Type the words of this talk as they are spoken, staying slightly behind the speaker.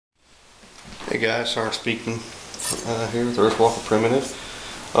Hey guys, Sarn speaking here with Earthwalker Primitive.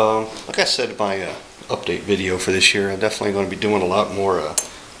 Like I said in my update video for this year, I'm definitely going to be doing a lot more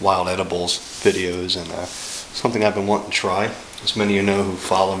wild edibles videos, and something I've been wanting to try. As many of you know who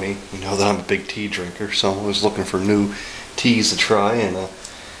follow me, you know that I'm a big tea drinker, so I'm always looking for new teas to try, and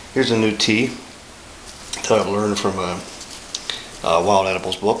here's a new tea that I've learned from a Wild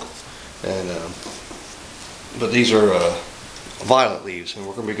Edibles book. And but these are violet leaves, and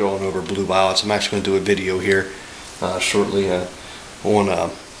we're going to be going over blue violets. I'm actually going to do a video here shortly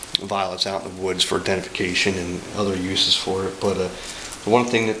on violets out in the woods for identification and other uses for it. But the one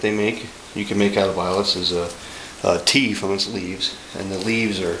thing that you can make out of violets is a tea from its leaves, and the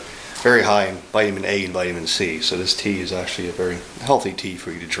leaves are very high in vitamin A and vitamin C. So this tea is actually a very healthy tea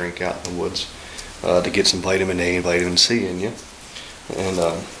for you to drink out in the woods to get some vitamin A and vitamin C in you. And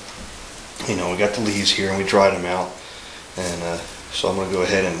you know, we got the leaves here, and we dried them out. And so I'm going to go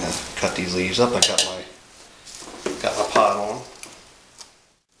ahead and cut these leaves up. I got my pot on.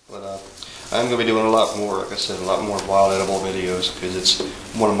 But I'm going to be doing a lot more, like I said, a lot more wild edible videos, because it's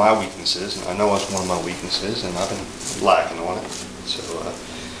one of my weaknesses, and I know it's one of my weaknesses, and I've been lacking on it. So,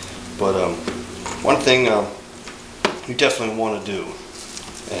 one thing you definitely want to do,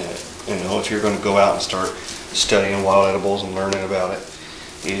 you know, if you're going to go out and start studying wild edibles and learning about it,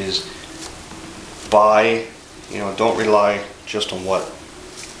 is buy. You know, don't rely just on what,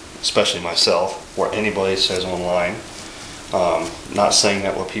 especially myself, what anybody says online. Not saying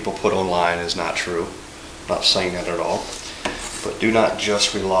that what people put online is not true. Not saying that at all. But do not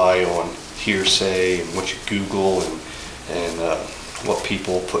just rely on hearsay and what you Google and what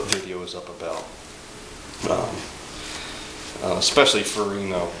people put videos up about. Especially for, you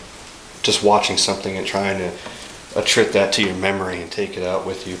know, just watching something and trying to attrit that to your memory and take it out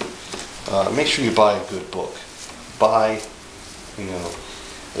with you. Make sure you buy a good book. Buy, you know,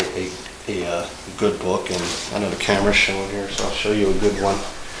 a good book, and I know the camera's showing here, so I'll show you a good one.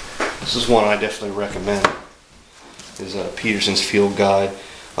 This is one I definitely recommend. Is Peterson's Field Guide.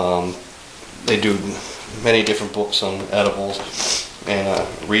 They do many different books on edibles and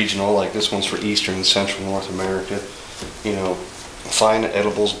regional, like this one's for Eastern and Central North America. You know, find an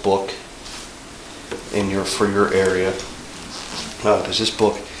edibles book for your area, because this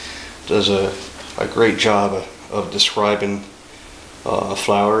book does a great job of describing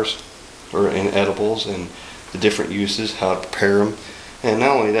flowers in edibles and the different uses, how to prepare them, and not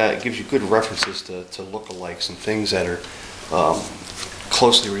only that, it gives you good references to lookalikes and things that are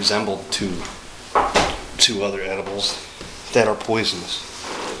closely resembled to other edibles that are poisonous.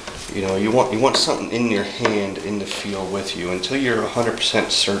 You know, you want something in your hand, in the field with you, until you're 100%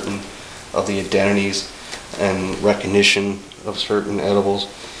 certain of the identities and recognition of certain edibles.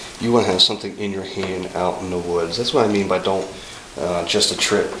 You want to have something in your hand out in the woods. That's what I mean by don't just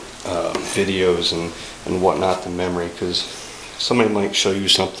attrit videos and whatnot to memory, because somebody might show you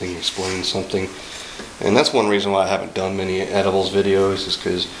something, explain something, and that's one reason why I haven't done many edibles videos, is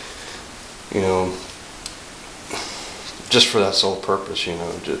because, you know, just for that sole purpose, you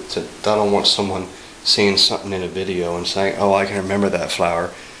know, I don't want someone seeing something in a video and saying, oh, I can remember that flower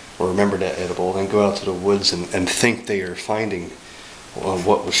or remember that edible, then go out to the woods and think they are finding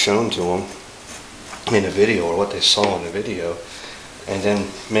what was shown to them in a video or what they saw in the video, and then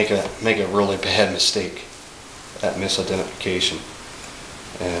make a really bad mistake at misidentification.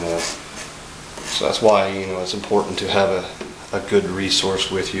 And so that's why, you know, it's important to have a good resource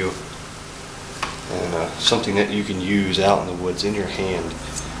with you, and something that you can use out in the woods in your hand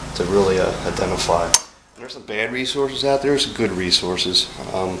to really identify. And there's some bad resources out there, some good resources.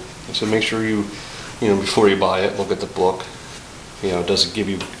 So make sure you know, before you buy it, look at the book. You know, does it give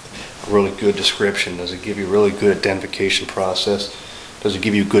you a really good description? Does it give you a really good identification process? Does it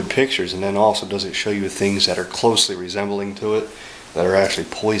give you good pictures? And then also, does it show you things that are closely resembling to it, that are actually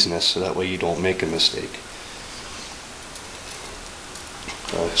poisonous, so that way you don't make a mistake?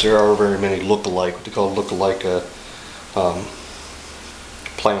 There are very many look-alike, what they call look-alike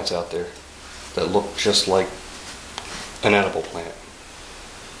plants out there that look just like an edible plant.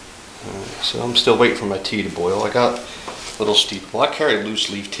 So I'm still waiting for my tea to boil. I got little steep. Well, I carry loose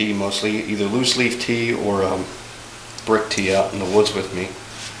leaf tea mostly, either loose leaf tea or brick tea out in the woods with me,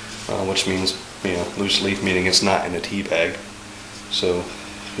 which means, you know, loose leaf meaning it's not in a tea bag. So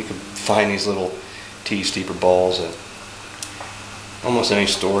you can find these little tea steeper balls at almost any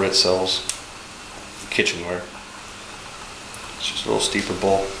store that sells kitchenware. It's just a little steeper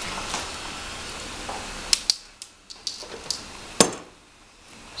ball.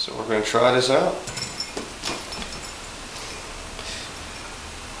 So we're going to try this out.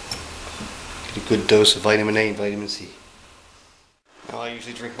 Get a good dose of vitamin A and vitamin C. Now I I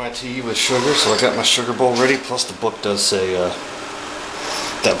usually drink my tea with sugar, so I got my sugar bowl ready. Plus the book does say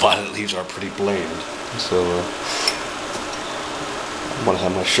that violet leaves are pretty bland. So I want to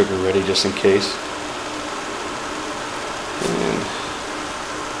have my sugar ready just in case. And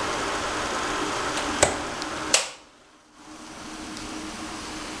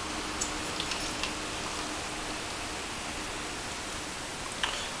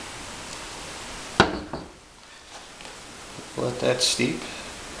let that steep.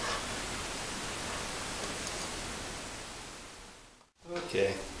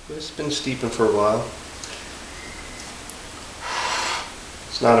 Okay, it's been steeping for a while.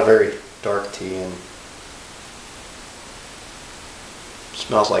 It's not a very dark tea and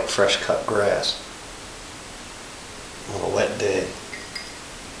smells like fresh cut grass on a wet day.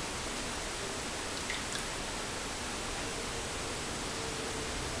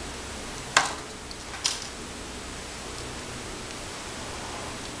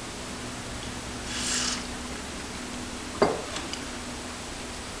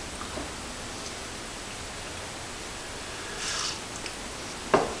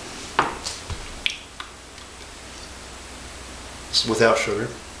 Without sugar.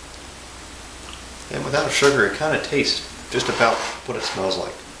 And without sugar, it kind of tastes just about what it smells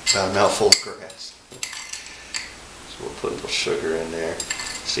like. About a mouthful of grass. So we'll put a little sugar in there.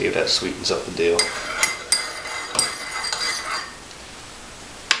 See if that sweetens up the deal.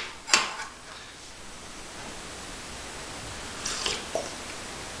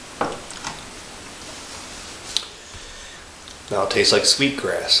 Now it tastes like sweet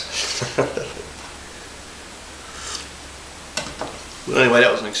grass. Well, anyway,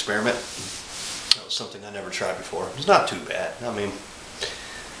 that was an experiment. That was something I never tried before. It's not too bad. I mean,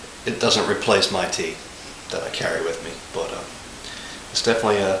 it doesn't replace my tea that I carry with me, but it's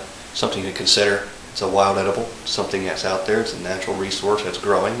definitely something to consider. It's a wild edible, something that's out there. It's a natural resource that's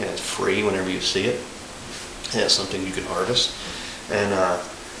growing, and it's free whenever you see it. And it's something you can harvest, and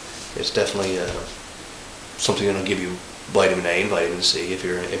it's definitely something that'll give you vitamin A and vitamin C if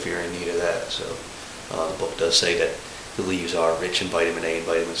you're in need of that. So the book does say that the leaves are rich in vitamin A and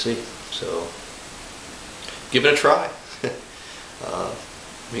vitamin C. So give it a try.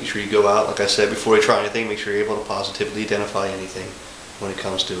 Make sure you go out, like I said, before you try anything, make sure you're able to positively identify anything when it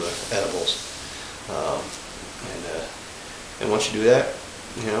comes to edibles. And once you do that,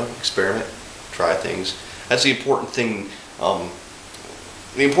 experiment, try things. That's the important thing.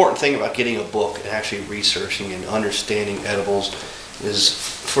 The important thing about getting a book and actually researching and understanding edibles is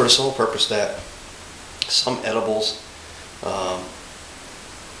for the sole purpose that some edibles,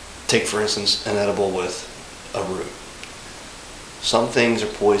 take for instance an edible with a root. Some things are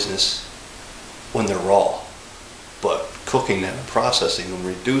poisonous when they're raw, but cooking them and processing them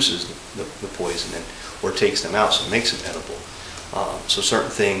reduces the poison or takes them out, so it makes them edible. So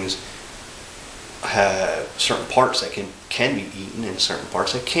certain things have certain parts that can be eaten and certain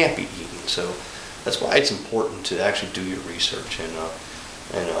parts that can't be eaten. So that's why it's important to actually do your research, and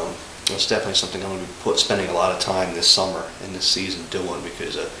it's definitely something I'm going to be spending a lot of time this summer and this season doing,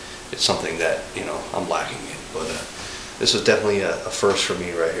 because it's something that I'm lacking in. But this is definitely a first for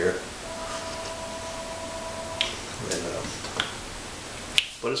me right here.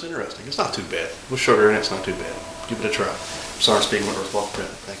 But it's interesting. It's not too bad. With sugar in it, it's not too bad. Give it a try. Sorry, speaking with Earth Walk Print.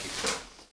 Thank you.